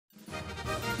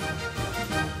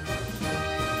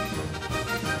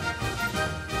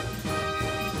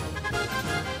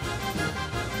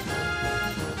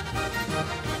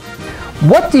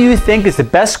What do you think is the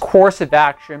best course of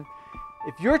action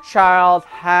if your child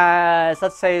has,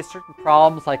 let's say, certain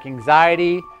problems like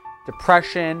anxiety,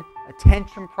 depression,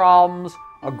 attention problems,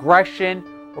 aggression,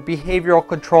 or behavioral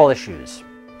control issues?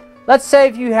 Let's say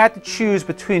if you had to choose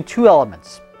between two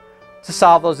elements to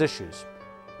solve those issues.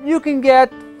 You can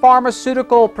get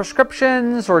pharmaceutical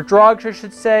prescriptions, or drugs I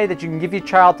should say, that you can give your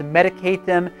child to medicate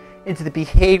them into the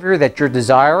behavior that you're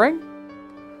desiring,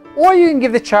 or you can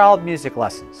give the child music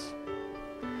lessons.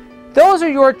 Those are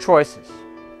your choices.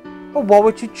 But what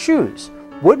would you choose?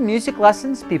 Would music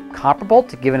lessons be comparable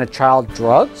to giving a child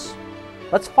drugs?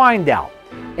 Let's find out.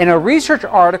 In a research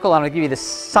article, I'm going to give you the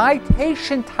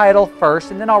citation title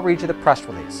first, and then I'll read you the press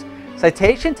release.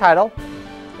 Citation title,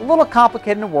 a little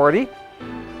complicated and wordy.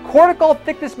 Cortical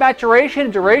thickness maturation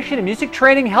and duration in music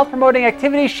training, health promoting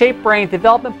activities, shape brain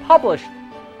development, published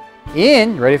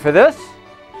in, ready for this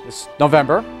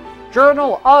November,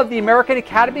 Journal of the American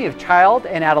Academy of Child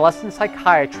and Adolescent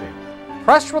Psychiatry.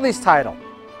 Press release title,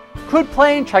 could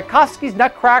playing Tchaikovsky's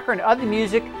Nutcracker and other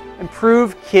music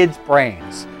improve kids'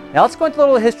 brains? Now let's go into a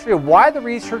little history of why the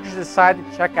researchers decided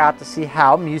to check out to see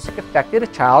how music affected a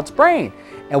child's brain.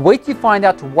 And wait till you find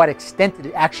out to what extent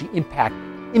it actually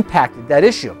impacted that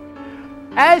issue.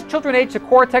 As children age, the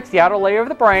cortex, the outer layer of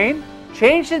the brain,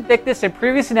 changed in thickness in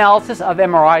previous analysis of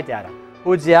MRI data.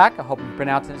 Hudziak, I hope I'm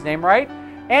pronouncing his name right,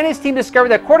 and his team discovered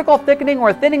that cortical thickening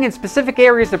or thinning in specific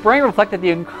areas of the brain reflected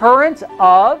the occurrence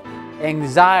of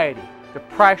anxiety,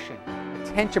 depression,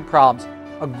 attention problems,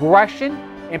 aggression,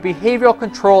 and behavioral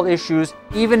control issues,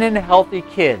 even in healthy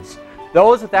kids.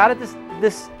 Those without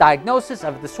this diagnosis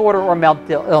of a disorder or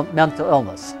mental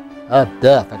illness. If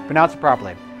I can pronounce it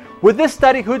properly. With this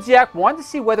study, Hudziak wanted to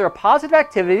see whether a positive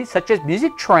activity such as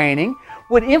music training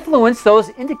would influence those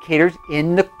indicators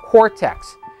in the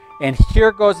cortex. And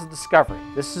here goes the discovery.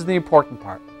 This is the important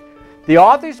part. The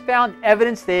authors found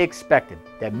evidence they expected,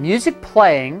 that music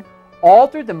playing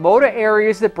altered the motor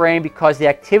areas of the brain because the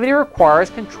activity requires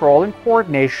control and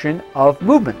coordination of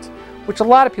movement, which a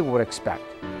lot of people would expect.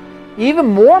 Even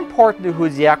more important to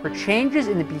Hudziak were changes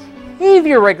in the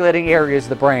behavior regulating areas of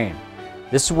the brain.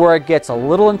 This is where it gets a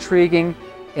little intriguing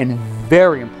and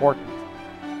very important.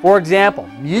 For example,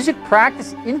 music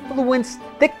practice influenced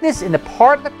thickness in the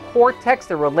part of the cortex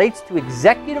that relates to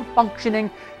executive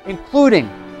functioning, including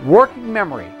working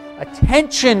memory,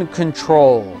 attention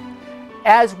control,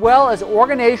 as well as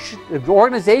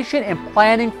organization and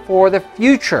planning for the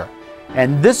future.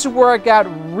 And this is where it got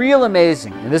real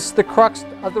amazing, and this is the crux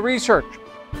of the research.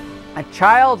 A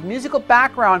child's musical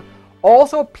background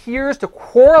also appears to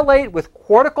correlate with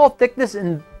cortical thickness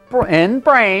in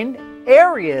brain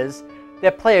areas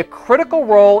that play a critical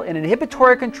role in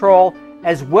inhibitory control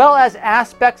as well as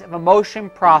aspects of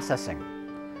emotion processing.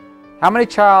 How many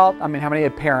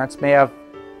parents may have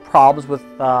problems with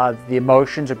the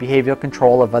emotions or behavioral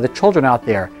control of other children out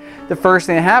there? The first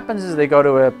thing that happens is they go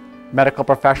to a medical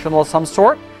professional of some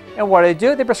sort, and what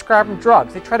do? They prescribe them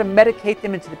drugs. They try to medicate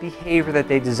them into the behavior that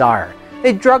they desire.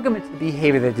 They drug them into the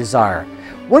behavior they desire.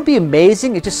 Wouldn't it be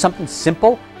amazing if just something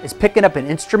simple as picking up an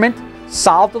instrument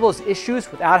solved all those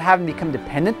issues without having to become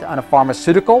dependent on a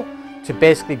pharmaceutical to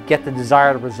basically get the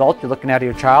desired result you're looking at of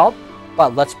your child?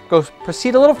 But let's go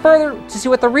proceed a little further to see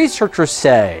what the researchers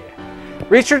say.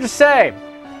 Researchers say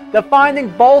the finding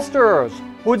bolsters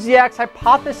Hudziak's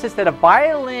hypothesis that a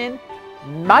violin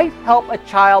might help a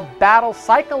child battle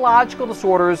psychological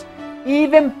disorders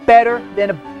even better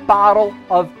than a bottle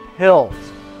of pills.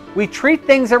 We treat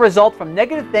things that result from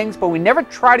negative things, but we never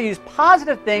try to use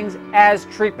positive things as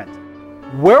treatment.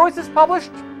 Where was this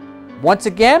published? Once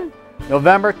again,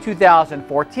 November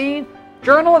 2014,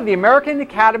 Journal of the American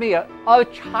Academy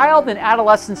of Child and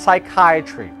Adolescent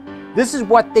Psychiatry. This is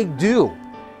what they do.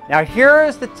 Now here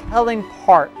is the telling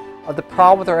part of the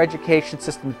problem with our education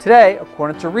system today,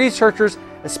 according to researchers,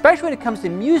 especially when it comes to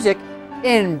music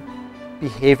in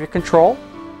behavior control,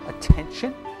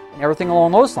 attention, and everything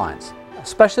along those lines,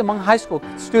 especially among high school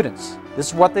students. This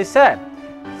is what they said.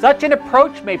 Such an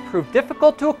approach may prove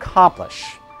difficult to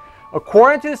accomplish.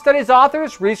 According to the study's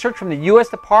authors, research from the U.S.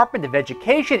 Department of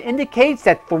Education indicates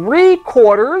that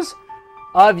 3/4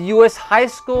 of U.S. high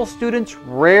school students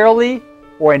rarely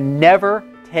or never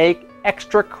take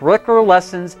extracurricular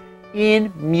lessons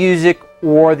in music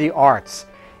or the arts.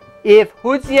 If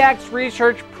Hudziak's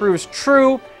research proves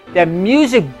true that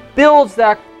music builds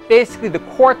basically the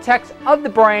cortex of the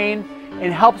brain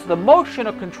and helps with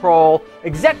emotional control,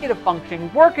 executive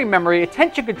functioning, working memory,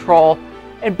 attention control,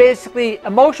 and basically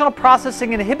emotional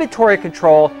processing and inhibitory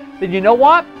control, then you know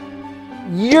what?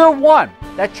 Year one,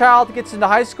 that child gets into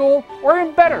high school, or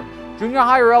even better, junior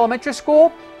high or elementary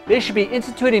school, they should be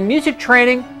instituting music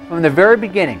training from the very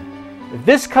beginning. If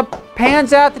this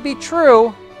pans out to be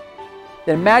true,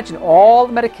 then imagine all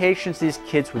the medications these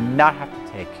kids would not have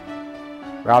to take.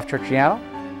 Ralph Turchiano,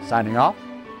 signing off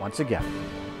once again.